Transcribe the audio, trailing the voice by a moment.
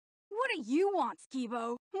do you want,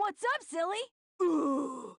 Skibo? What's up, silly?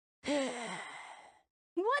 Ooh.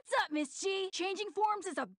 What's up, Miss G? Changing forms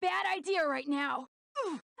is a bad idea right now.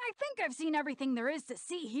 I think I've seen everything there is to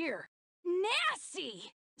see here.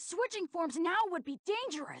 Nasty! Switching forms now would be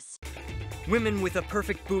dangerous. Women with a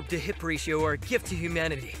perfect boob-to-hip ratio are a gift to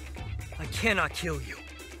humanity. I cannot kill you.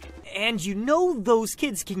 And you know those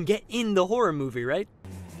kids can get in the horror movie, right?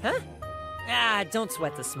 Huh? Ah, don't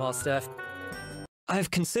sweat the small stuff. I've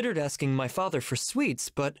considered asking my father for sweets,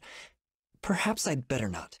 but perhaps I'd better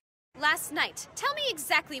not. Last night, tell me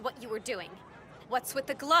exactly what you were doing. What's with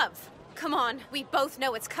the glove? Come on, we both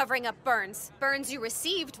know it's covering up burns. Burns you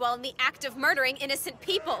received while in the act of murdering innocent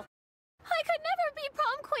people. I could never be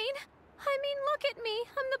prom queen. I mean, look at me.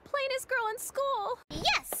 I'm the plainest girl in school.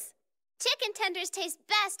 Yes! Chicken tenders taste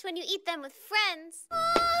best when you eat them with friends.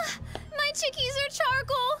 My chickies are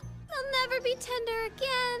charcoal. They'll never be tender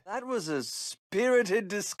again. That was a spirited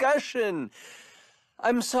discussion.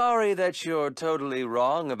 I'm sorry that you're totally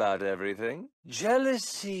wrong about everything.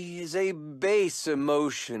 Jealousy is a base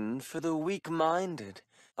emotion for the weak-minded.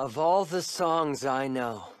 Of all the songs I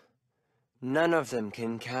know, none of them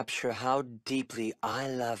can capture how deeply I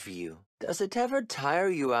love you. Does it ever tire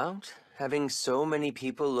you out, having so many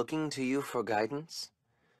people looking to you for guidance?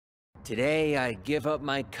 Today, I give up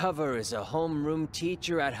my cover as a homeroom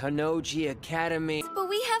teacher at Hanoji Academy. But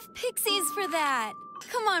we have pixies for that.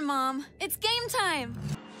 Come on, Mom. It's game time.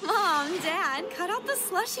 Mom, Dad, cut out the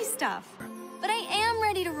slushy stuff. But I am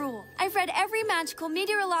ready to rule. I've read every magical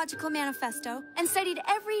meteorological manifesto and studied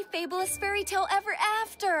every fabulous fairy tale ever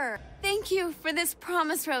after. Thank you for this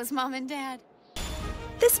promise rose, Mom and Dad.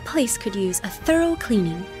 This place could use a thorough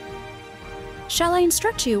cleaning. Shall I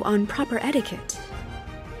instruct you on proper etiquette?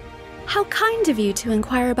 How kind of you to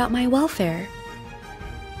inquire about my welfare.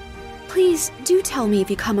 Please do tell me if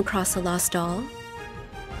you come across a lost doll.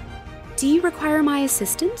 Do you require my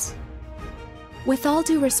assistance? With all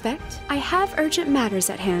due respect, I have urgent matters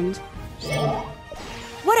at hand.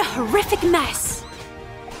 What a horrific mess!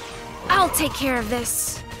 I'll take care of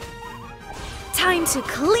this. Time to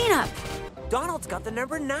clean up. Donald's got the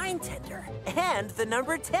number 9 tender and the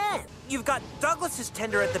number 10. You've got Douglas's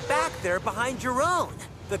tender at the back there behind your own.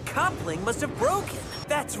 The coupling must have broken.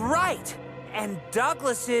 That's right. And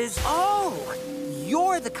Douglas's... Oh!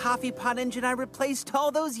 You're the coffee pot engine I replaced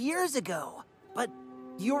all those years ago. But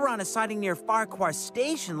you were on a siding near Farquhar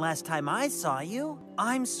Station last time I saw you.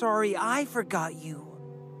 I'm sorry I forgot you.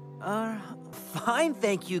 Fine,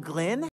 thank you, Glenn.